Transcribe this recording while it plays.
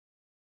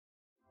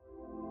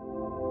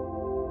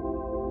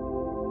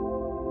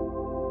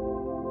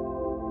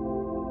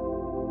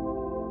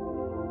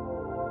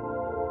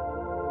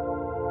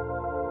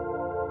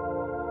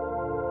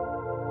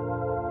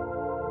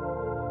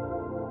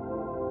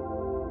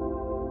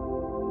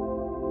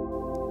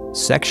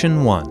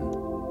Section 1.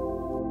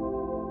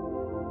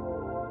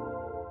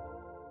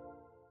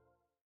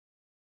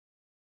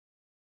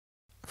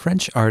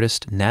 French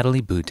artist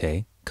Nathalie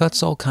Boutet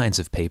cuts all kinds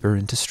of paper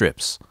into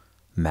strips: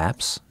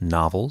 maps,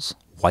 novels,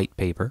 white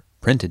paper,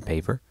 printed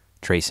paper,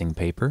 tracing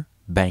paper,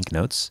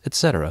 banknotes,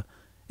 etc.,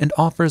 and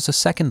offers a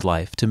second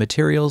life to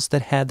materials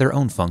that had their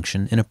own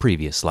function in a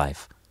previous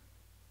life.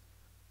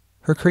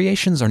 Her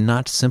creations are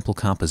not simple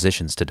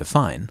compositions to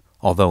define,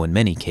 although in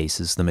many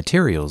cases the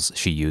materials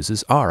she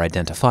uses are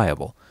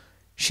identifiable.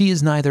 She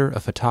is neither a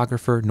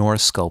photographer nor a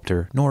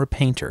sculptor nor a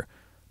painter,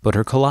 but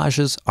her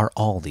collages are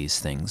all these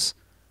things.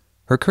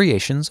 Her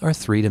creations are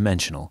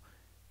three-dimensional.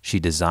 She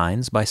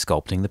designs by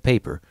sculpting the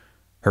paper.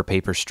 Her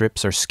paper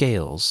strips are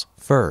scales,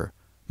 fur,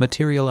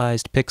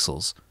 materialized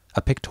pixels,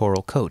 a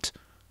pictorial coat.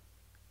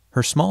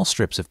 Her small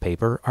strips of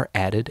paper are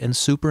added and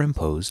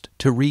superimposed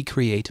to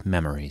recreate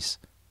memories.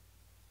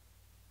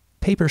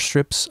 Paper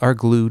strips are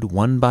glued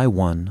one by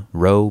one,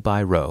 row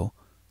by row.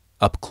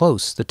 Up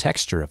close, the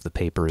texture of the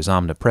paper is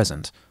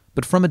omnipresent,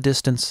 but from a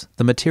distance,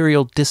 the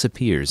material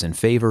disappears in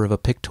favor of a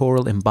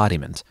pictorial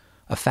embodiment,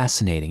 a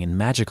fascinating and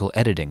magical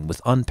editing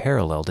with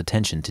unparalleled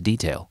attention to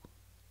detail.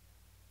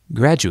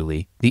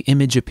 Gradually, the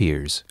image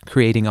appears,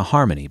 creating a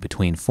harmony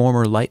between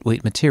former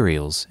lightweight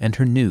materials and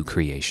her new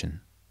creation.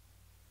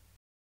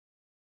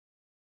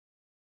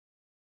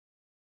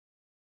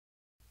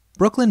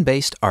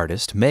 Brooklyn-based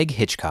artist Meg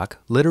Hitchcock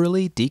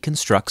literally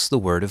deconstructs the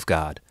Word of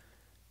God.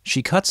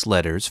 She cuts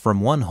letters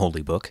from one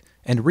holy book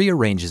and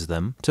rearranges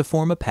them to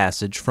form a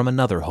passage from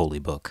another holy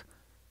book.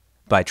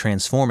 By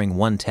transforming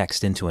one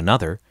text into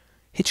another,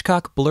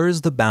 Hitchcock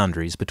blurs the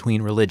boundaries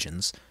between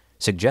religions,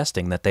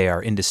 suggesting that they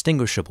are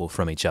indistinguishable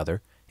from each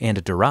other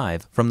and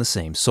derive from the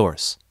same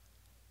source.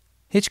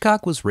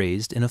 Hitchcock was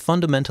raised in a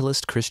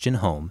fundamentalist Christian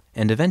home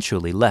and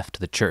eventually left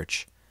the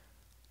church.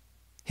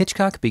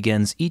 Hitchcock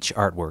begins each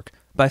artwork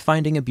by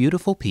finding a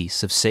beautiful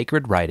piece of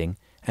sacred writing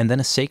and then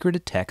a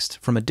sacred text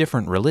from a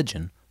different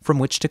religion from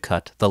which to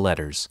cut the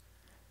letters.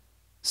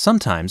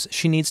 Sometimes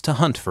she needs to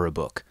hunt for a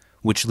book,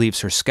 which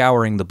leaves her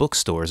scouring the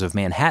bookstores of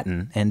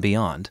Manhattan and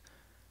beyond.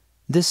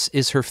 This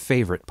is her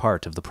favorite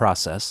part of the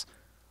process.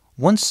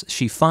 Once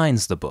she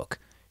finds the book,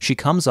 she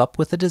comes up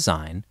with a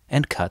design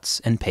and cuts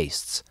and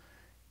pastes.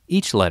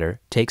 Each letter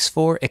takes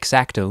 4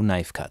 X-Acto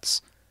knife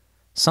cuts.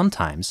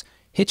 Sometimes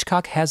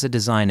Hitchcock has a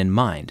design in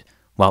mind,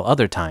 while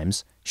other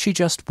times she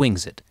just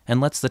wings it and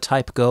lets the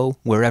type go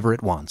wherever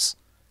it wants.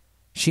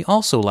 She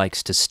also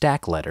likes to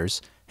stack letters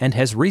and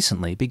has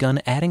recently begun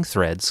adding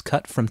threads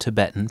cut from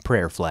Tibetan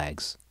prayer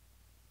flags.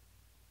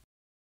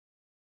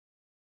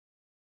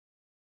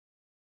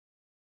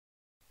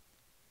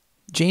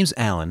 James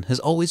Allen has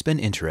always been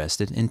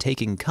interested in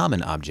taking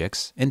common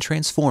objects and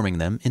transforming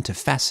them into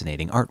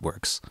fascinating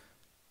artworks.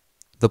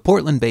 The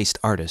Portland-based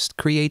artist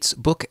creates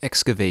book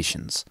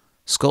excavations,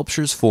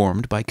 sculptures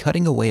formed by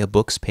cutting away a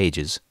book's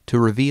pages to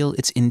reveal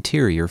its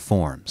interior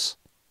forms.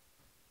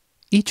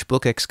 Each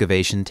book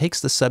excavation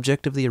takes the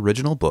subject of the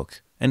original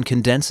book and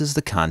condenses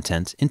the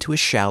content into a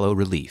shallow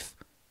relief.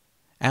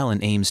 Allen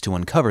aims to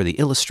uncover the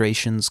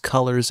illustrations,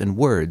 colors, and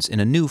words in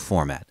a new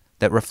format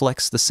that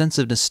reflects the sense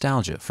of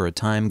nostalgia for a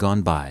time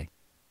gone by.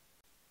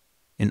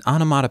 In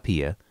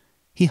Onomatopoeia,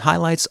 he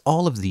highlights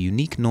all of the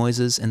unique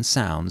noises and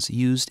sounds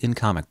used in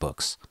comic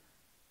books.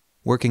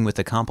 Working with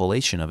a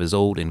compilation of his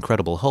old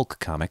Incredible Hulk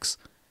comics,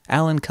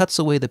 Allen cuts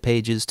away the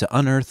pages to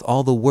unearth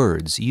all the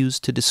words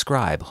used to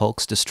describe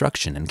Hulk's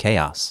destruction and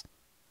chaos.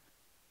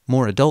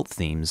 More adult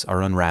themes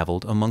are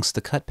unraveled amongst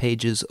the cut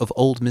pages of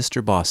Old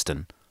Mr.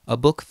 Boston, a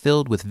book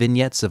filled with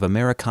vignettes of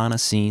Americana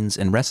scenes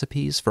and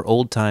recipes for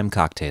old-time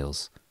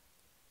cocktails.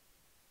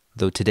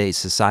 Though today's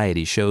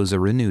society shows a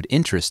renewed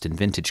interest in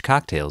vintage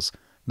cocktails,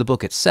 the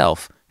book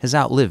itself has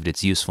outlived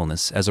its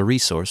usefulness as a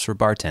resource for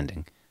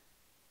bartending.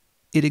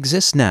 It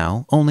exists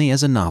now only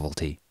as a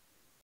novelty.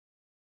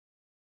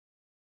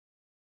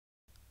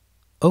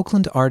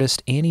 Oakland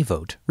artist Annie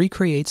Vogt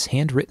recreates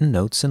handwritten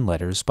notes and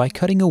letters by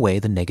cutting away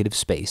the negative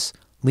space,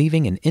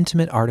 leaving an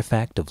intimate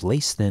artifact of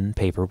lace-thin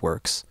paper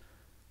works.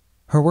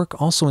 Her work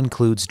also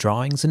includes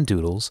drawings and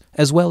doodles,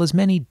 as well as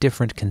many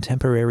different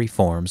contemporary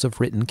forms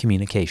of written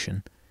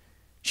communication.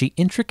 She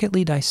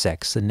intricately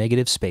dissects the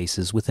negative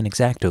spaces with an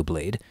X-Acto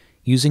blade,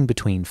 using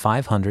between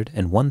 500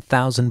 and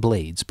 1,000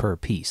 blades per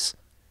piece.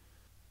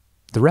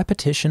 The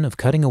repetition of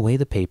cutting away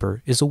the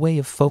paper is a way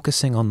of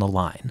focusing on the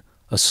line,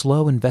 a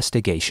slow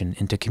investigation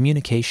into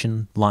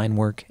communication, line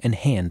work, and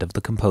hand of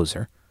the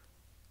composer.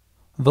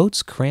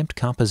 Vogt's cramped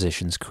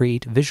compositions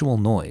create visual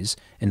noise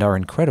and are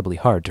incredibly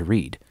hard to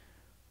read.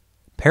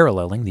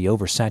 Paralleling the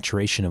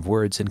oversaturation of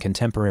words in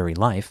contemporary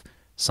life,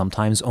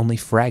 sometimes only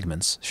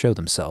fragments show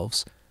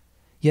themselves.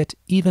 Yet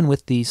even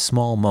with these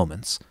small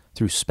moments,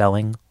 through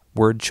spelling,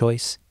 word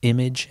choice,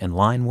 image, and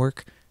line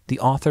work, the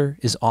author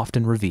is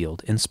often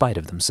revealed in spite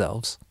of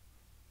themselves.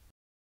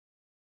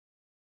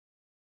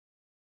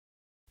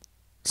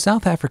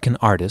 South African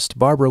artist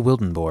Barbara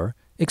Wildenboer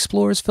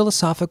explores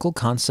philosophical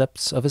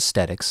concepts of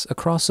aesthetics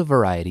across a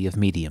variety of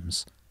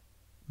mediums.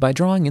 By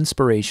drawing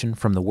inspiration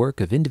from the work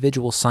of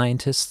individual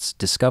scientists,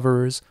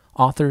 discoverers,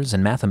 authors,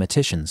 and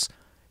mathematicians,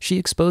 she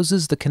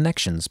exposes the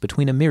connections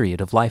between a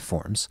myriad of life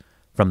forms,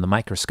 from the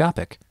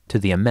microscopic to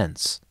the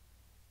immense.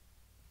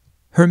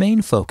 Her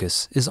main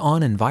focus is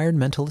on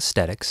environmental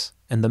aesthetics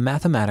and the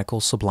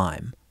mathematical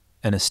sublime,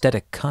 an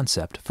aesthetic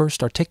concept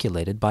first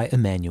articulated by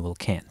Immanuel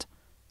Kant.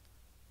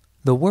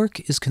 The work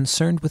is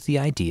concerned with the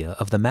idea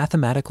of the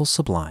mathematical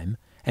sublime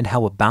and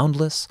how a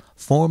boundless,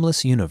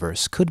 formless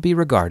universe could be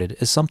regarded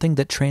as something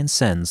that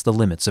transcends the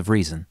limits of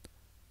reason.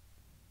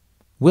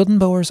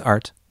 Wildenboer's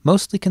art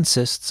mostly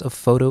consists of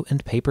photo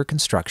and paper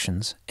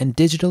constructions and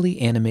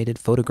digitally animated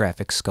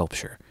photographic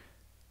sculpture.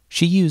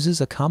 She uses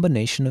a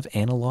combination of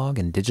analog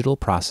and digital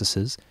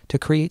processes to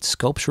create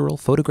sculptural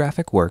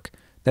photographic work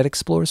that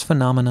explores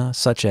phenomena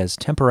such as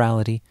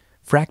temporality,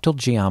 fractal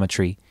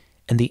geometry,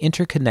 and the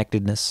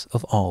interconnectedness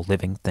of all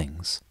living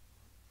things.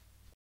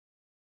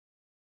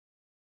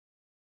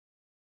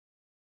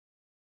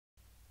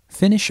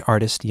 Finnish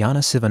artist Jana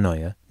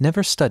Sivanoja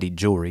never studied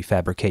jewelry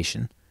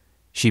fabrication.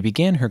 She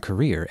began her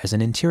career as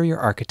an interior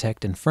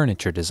architect and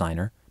furniture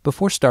designer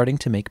before starting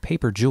to make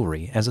paper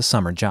jewelry as a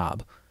summer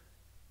job.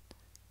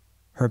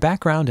 Her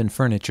background in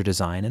furniture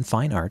design and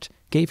fine art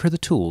gave her the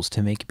tools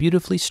to make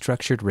beautifully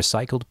structured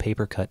recycled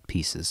paper-cut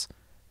pieces.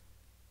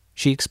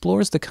 She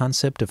explores the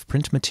concept of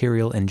print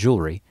material and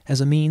jewelry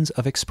as a means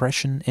of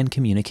expression and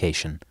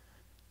communication.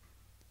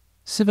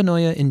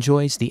 Sivanoja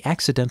enjoys the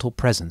accidental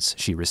presents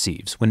she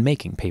receives when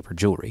making paper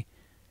jewelry.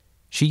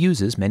 She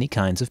uses many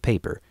kinds of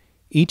paper,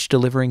 each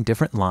delivering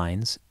different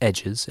lines,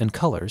 edges, and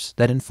colors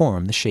that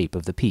inform the shape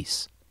of the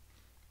piece.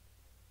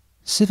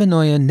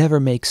 Sivanoja never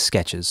makes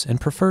sketches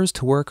and prefers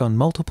to work on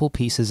multiple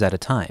pieces at a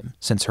time,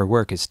 since her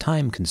work is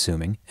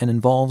time-consuming and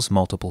involves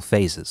multiple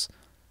phases.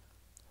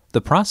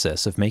 The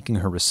process of making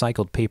her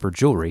recycled paper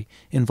jewelry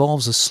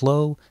involves a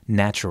slow,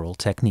 natural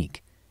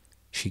technique.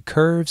 She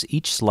curves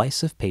each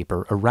slice of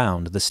paper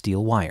around the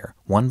steel wire,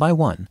 one by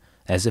one,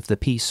 as if the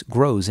piece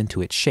grows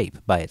into its shape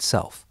by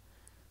itself.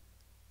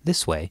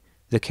 This way,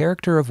 the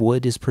character of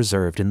wood is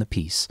preserved in the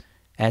piece,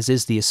 as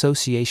is the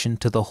association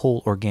to the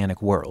whole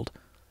organic world,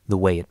 the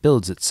way it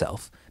builds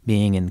itself,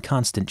 being in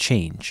constant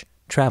change,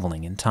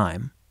 traveling in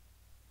time.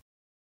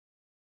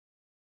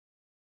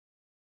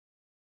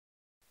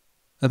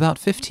 About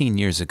 15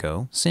 years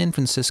ago, San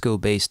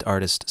Francisco-based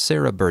artist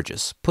Sarah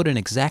Burgess put an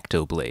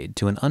X-Acto blade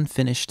to an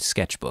unfinished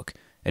sketchbook,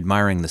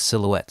 admiring the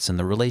silhouettes and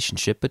the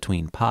relationship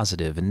between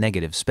positive and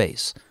negative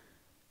space.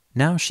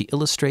 Now she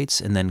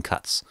illustrates and then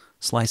cuts,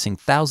 slicing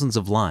thousands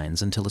of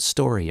lines until a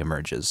story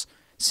emerges,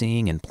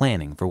 seeing and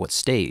planning for what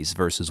stays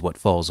versus what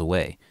falls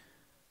away.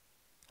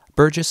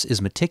 Burgess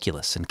is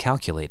meticulous and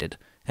calculated,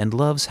 and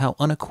loves how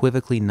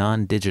unequivocally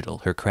non-digital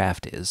her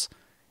craft is.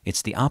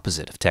 It's the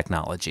opposite of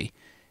technology.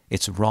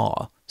 It's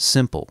raw,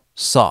 simple,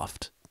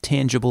 soft,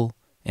 tangible,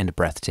 and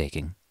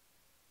breathtaking.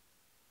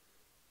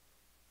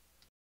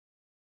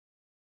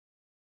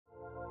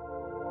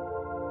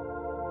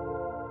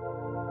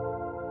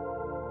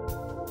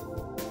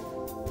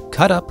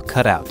 Cut Up,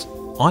 Cut Out,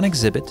 on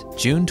exhibit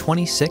June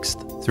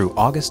 26th through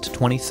August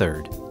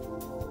 23rd.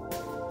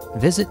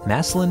 Visit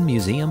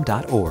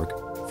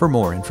MassMuseum.org for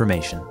more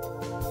information.